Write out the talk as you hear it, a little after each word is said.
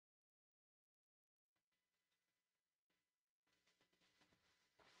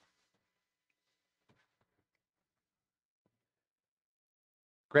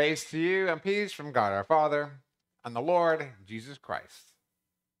Grace to you and peace from God our Father and the Lord Jesus Christ.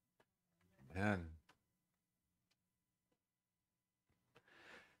 Amen.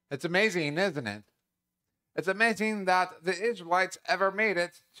 It's amazing, isn't it? It's amazing that the Israelites ever made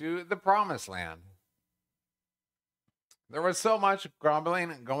it to the promised land. There was so much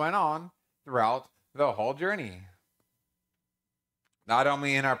grumbling going on throughout the whole journey. Not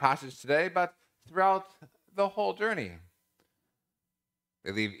only in our passage today, but throughout the whole journey.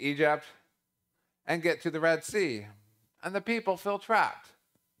 They leave Egypt and get to the Red Sea, and the people feel trapped.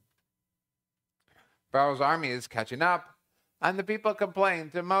 Pharaoh's army is catching up, and the people complain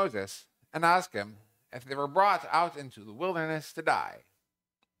to Moses and ask him if they were brought out into the wilderness to die.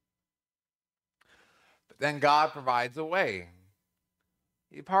 But then God provides a way.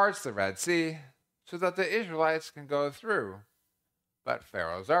 He parts the Red Sea so that the Israelites can go through, but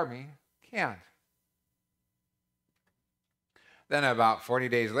Pharaoh's army can't. Then about 40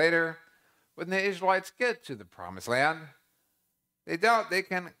 days later, when the Israelites get to the promised land, they doubt they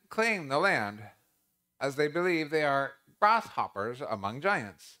can claim the land, as they believe they are grasshoppers among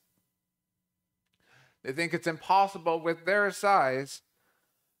giants. They think it's impossible with their size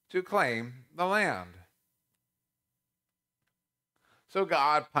to claim the land. So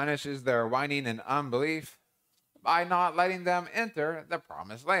God punishes their whining and unbelief by not letting them enter the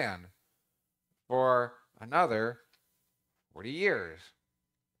promised land for another 40 years.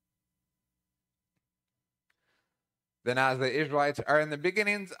 Then as the Israelites are in the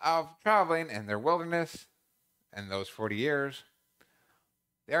beginnings of traveling in their wilderness in those 40 years,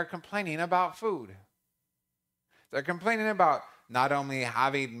 they are complaining about food. They're complaining about not only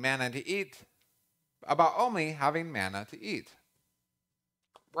having manna to eat, about only having manna to eat.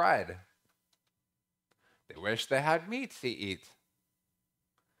 Bread. They wish they had meat to eat.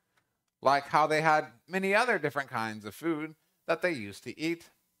 Like how they had many other different kinds of food that they used to eat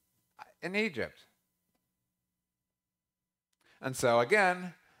in Egypt. And so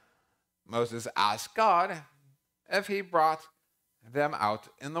again, Moses asked God if he brought them out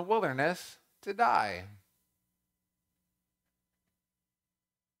in the wilderness to die.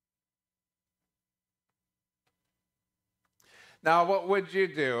 Now, what would you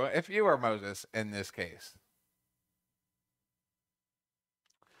do if you were Moses in this case?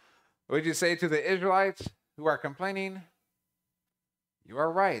 Would you say to the Israelites who are complaining, "You are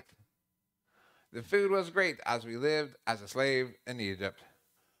right. The food was great as we lived as a slave in Egypt.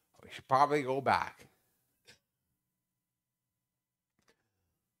 We should probably go back"?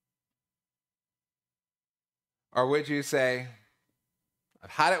 Or would you say, "I've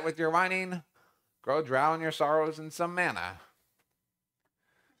had it with your whining. Go drown your sorrows in some manna"?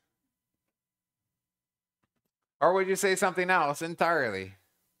 Or would you say something else entirely?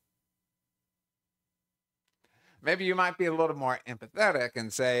 Maybe you might be a little more empathetic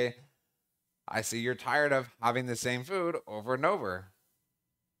and say, "I see you're tired of having the same food over and over."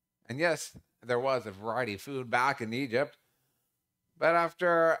 And yes, there was a variety of food back in Egypt, but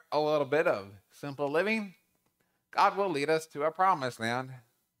after a little bit of simple living, God will lead us to a promised land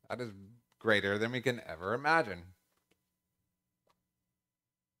that is greater than we can ever imagine.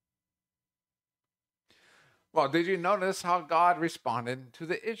 Well, did you notice how God responded to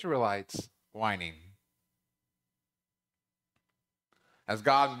the Israelites' whining? As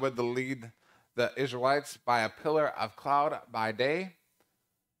God would lead the Israelites by a pillar of cloud by day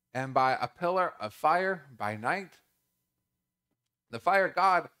and by a pillar of fire by night, the fire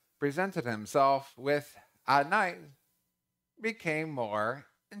God presented himself with at night became more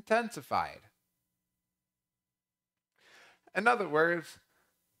intensified. In other words,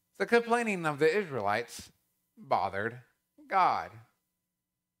 the complaining of the Israelites bothered God.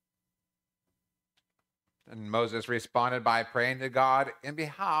 And Moses responded by praying to God in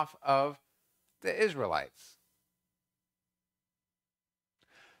behalf of the Israelites.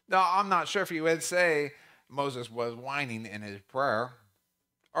 Now, I'm not sure if you would say Moses was whining in his prayer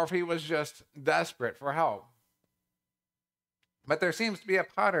or if he was just desperate for help. But there seems to be a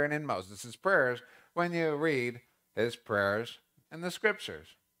pattern in Moses' prayers when you read his prayers in the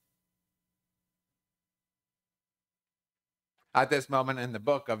scriptures. At this moment in the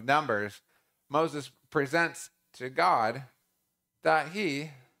book of Numbers, Moses presents to God that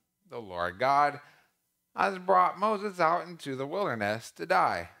he, the Lord God, has brought Moses out into the wilderness to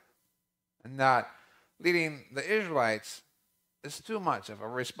die, and that leading the Israelites is too much of a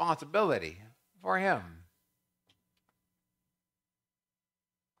responsibility for him.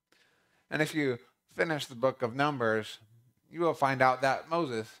 And if you finish the book of Numbers, you will find out that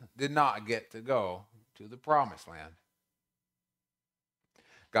Moses did not get to go to the promised land.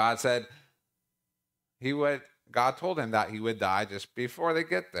 God said he would God told him that he would die just before they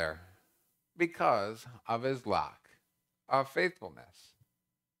get there because of his lack of faithfulness.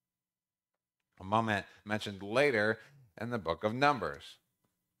 A moment mentioned later in the book of Numbers.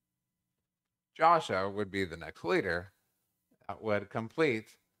 Joshua would be the next leader that would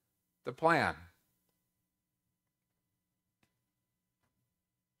complete the plan.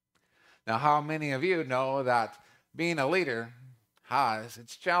 Now, how many of you know that being a leader has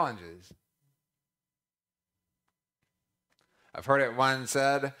its challenges? I've heard it once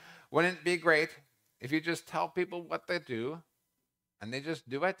said, wouldn't it be great if you just tell people what they do and they just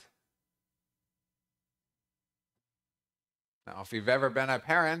do it? Now, if you've ever been a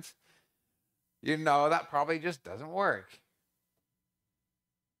parent, you know that probably just doesn't work.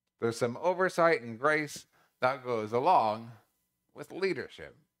 There's some oversight and grace that goes along with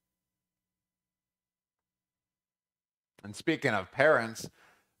leadership. And speaking of parents,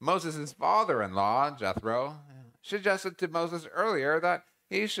 Moses' father-in-law, Jethro, suggested to Moses earlier that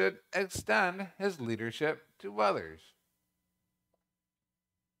he should extend his leadership to others.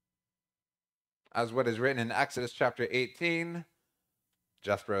 As what is written in Exodus chapter 18,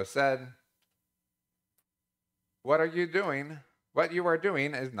 Jethro said, "What are you doing? What you are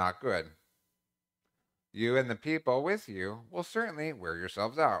doing is not good. You and the people with you will certainly wear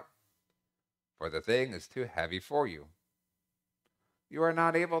yourselves out, for the thing is too heavy for you. You are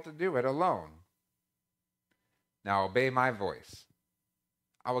not able to do it alone. Now obey my voice.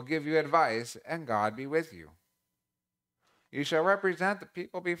 I will give you advice, and God be with you. You shall represent the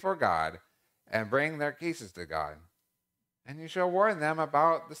people before God and bring their cases to God. And you shall warn them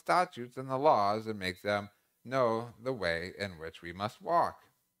about the statutes and the laws and make them know the way in which we must walk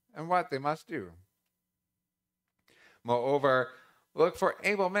and what they must do. Moreover, look for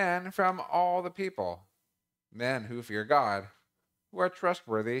able men from all the people, men who fear God, who are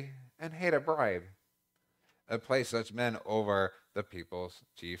trustworthy and hate a bribe. And place such men over the people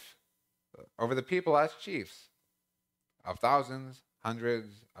as chiefs of thousands,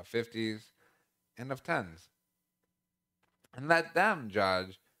 hundreds, of fifties, and of tens. And let them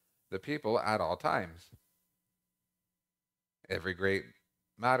judge the people at all times. Every great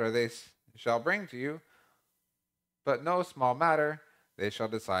matter they shall bring to you, but no small matter they shall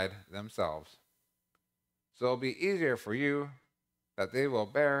decide themselves. So it will be easier for you that they will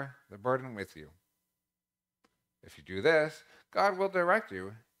bear the burden with you. If you do this, God will direct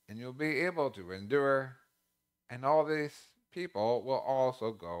you, and you'll be able to endure, and all these people will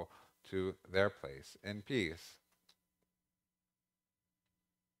also go to their place in peace."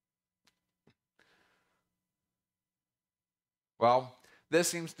 Well, this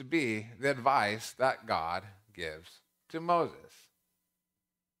seems to be the advice that God gives to Moses.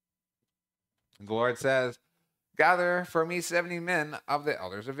 The Lord says, "Gather for me 70 men of the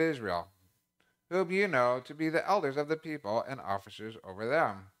elders of Israel, whom you know to be the elders of the people and officers over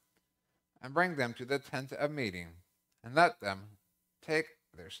them, and bring them to the tent of meeting, and let them take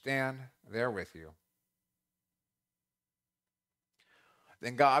their stand there with you."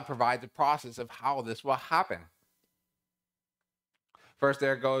 Then God provides a process of how this will happen. First,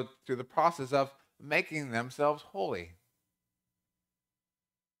 they go through the process of making themselves holy.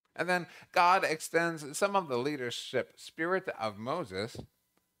 And then God extends some of the leadership spirit of Moses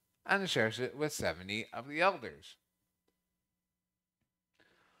and shares it with 70 of the elders.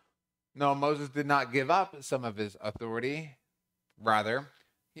 No, Moses did not give up some of his authority. Rather,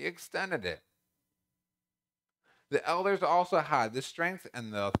 he extended it. The elders also had the strength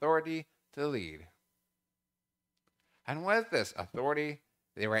and the authority to lead. And with this authority,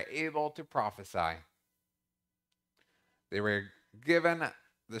 they were able to prophesy. They were given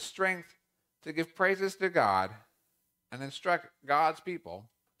the strength to give praises to God and instruct God's people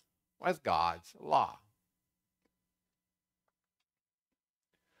with God's law.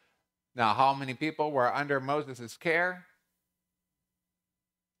 Now, how many people were under Moses' care?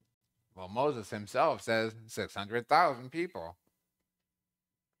 Well, Moses himself says 600,000 people.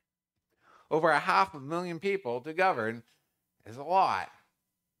 Over 500,000 people to govern is a lot.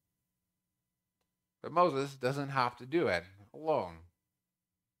 But Moses doesn't have to do it alone.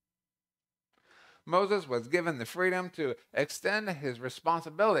 Moses was given the freedom to extend his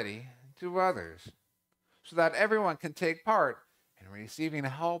responsibility to others so that everyone can take part in receiving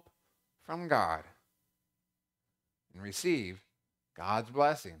help from God and receive God's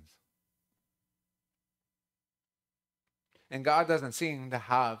blessings. And God doesn't seem to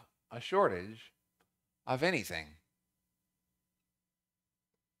have a shortage of anything.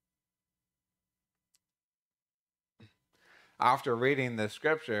 After reading the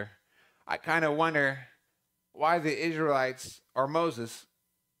scripture, I kind of wonder why the Israelites or Moses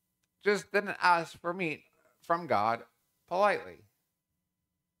just didn't ask for from God politely.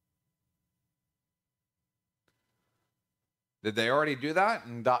 Did they already do that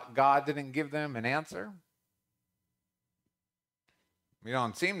and God didn't give them an answer? We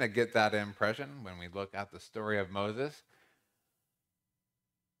don't seem to get that impression when we look at the story of Moses.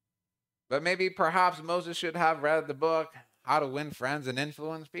 But maybe perhaps Moses should have read the book, How to Win Friends and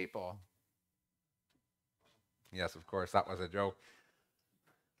Influence People. Yes, of course, that was a joke.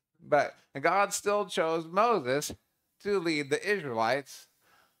 But God still chose Moses to lead the Israelites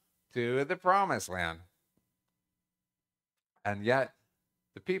to the promised land. And yet,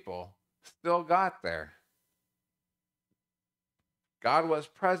 the people still got there. God was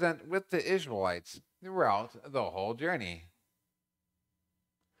present with the Israelites throughout the whole journey.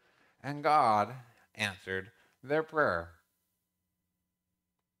 And God answered their prayer.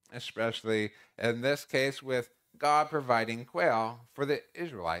 Especially in this case with God providing quail for the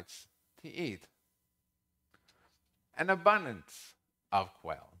Israelites to eat. An abundance of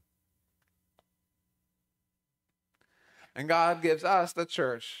quail. And God gives us, the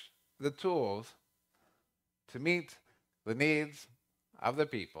church, the tools to meet the needs of the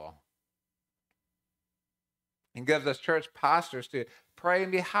people. And gives us church pastors to pray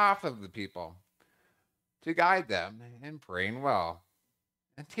in behalf of the people, to guide them in praying well,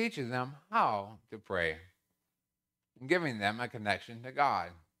 and teaching them how to pray, and giving them a connection to God.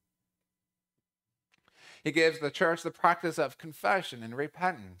 He gives the church the practice of confession and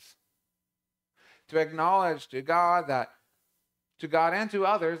repentance, to acknowledge to God and to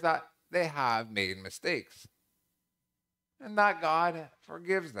others that they have made mistakes, and that God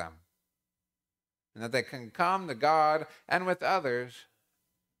forgives them, and that they can come to God and with others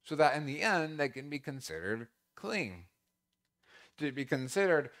so that in the end they can be considered clean, to be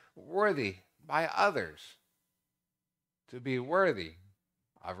considered worthy by others, to be worthy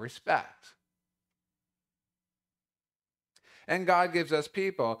of respect. And God gives us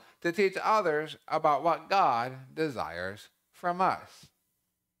people to teach others about what God desires from us,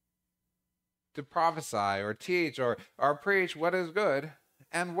 to prophesy or teach or preach what is good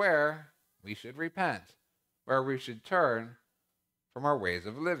and where we should repent, where we should turn from our ways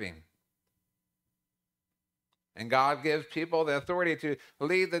of living. And God gives people the authority to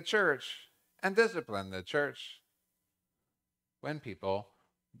lead the church and discipline the church when people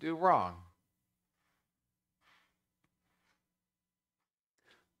do wrong.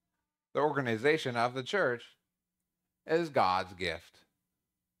 The organization of the church is God's gift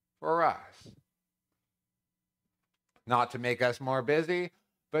for us. Not to make us more busy,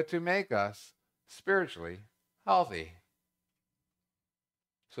 but to make us spiritually healthy,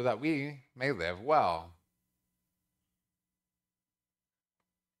 so that we may live well.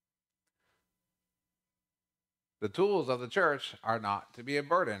 The tools of the church are not to be a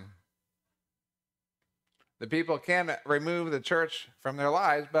burden. The people can remove the church from their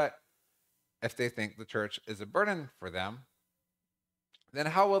lives, but if they think the church is a burden for them, then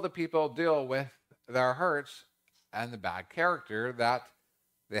how will the people deal with their hurts and the bad character that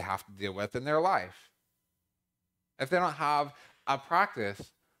they have to deal with in their life if they don't have a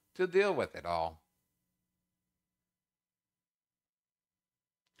practice to deal with it all?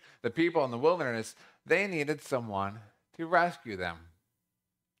 The people in the wilderness, they needed someone to rescue them.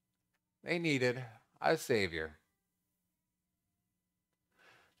 They needed a savior.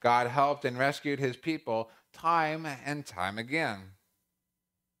 God helped and rescued his people time and time again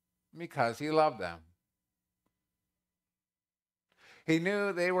because he loved them. He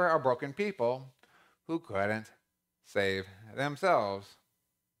knew they were a broken people who couldn't save themselves.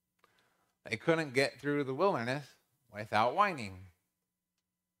 They couldn't get through the wilderness without whining.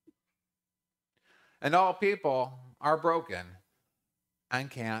 And all people are broken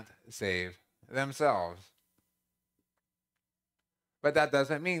and can't save themselves. But that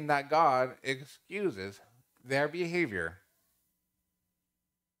doesn't mean that God excuses their behavior.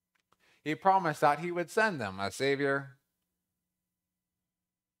 He promised that he would send them a savior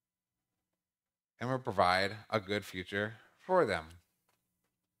and would provide a good future for them.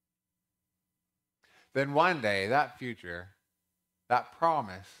 Then one day, that future, that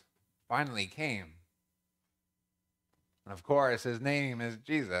promise, finally came. And of course, his name is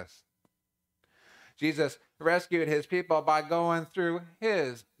Jesus. Jesus rescued his people by going through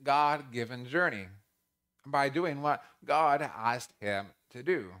his God-given journey, by doing what God asked him to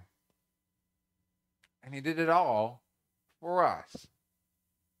do. And he did it all for us.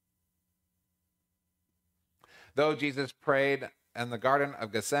 Though Jesus prayed in the Garden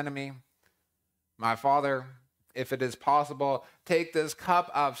of Gethsemane, "My Father, if it is possible, take this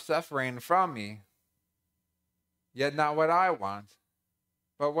cup of suffering from me. Yet not what I want,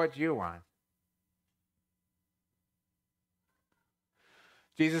 but what you want."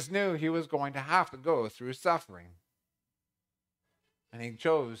 Jesus knew he was going to have to go through suffering, and he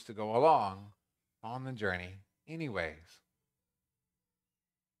chose to go along on the journey anyways.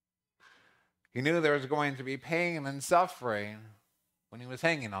 He knew there was going to be pain and suffering when he was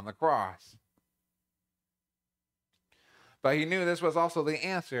hanging on the cross. But he knew this was also the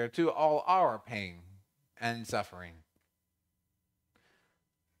answer to all our pain and suffering.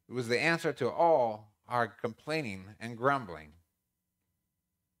 It was the answer to all our complaining and grumbling.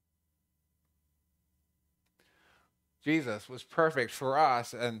 Jesus was perfect for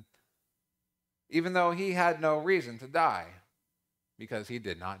us, and even though he had no reason to die, because he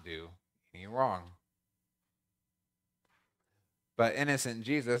did not do any wrong. But innocent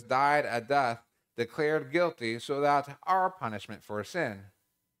Jesus died a death declared guilty so that our punishment for sin,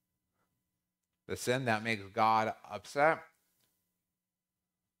 the sin that makes God upset,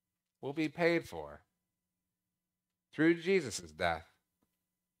 will be paid for through Jesus' death.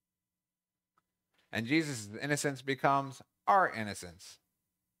 And Jesus' innocence becomes our innocence.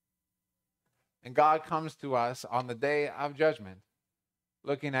 And God comes to us on the day of judgment,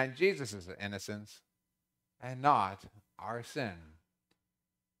 looking at Jesus' innocence and not our sin.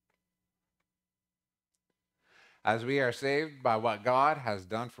 As we are saved by what God has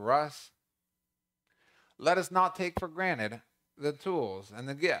done for us, let us not take for granted the tools and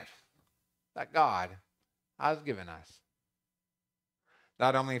the gifts that God has given us.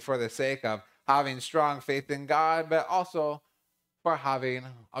 Not only for the sake of having strong faith in God, but also for having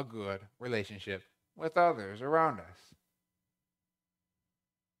a good relationship with others around us,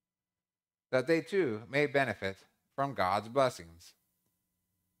 that they too may benefit from God's blessings,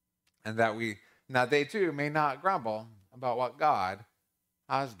 and that they too may not grumble about what God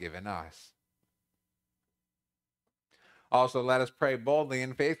has given us. Also, let us pray boldly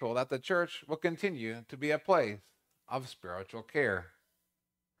and faithful that the church will continue to be a place of spiritual care,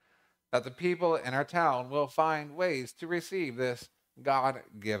 that the people in our town will find ways to receive this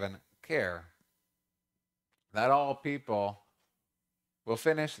God-given care, that all people will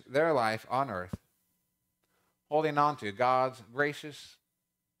finish their life on earth holding on to God's gracious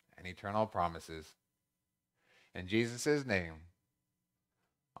and eternal promises. In Jesus' name,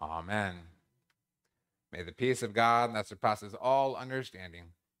 amen. May the peace of God that surpasses all understanding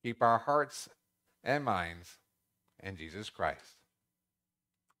keep our hearts and minds in Jesus Christ.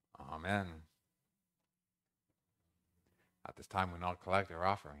 Amen. At this time, we now collect our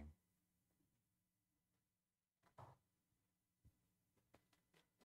offering.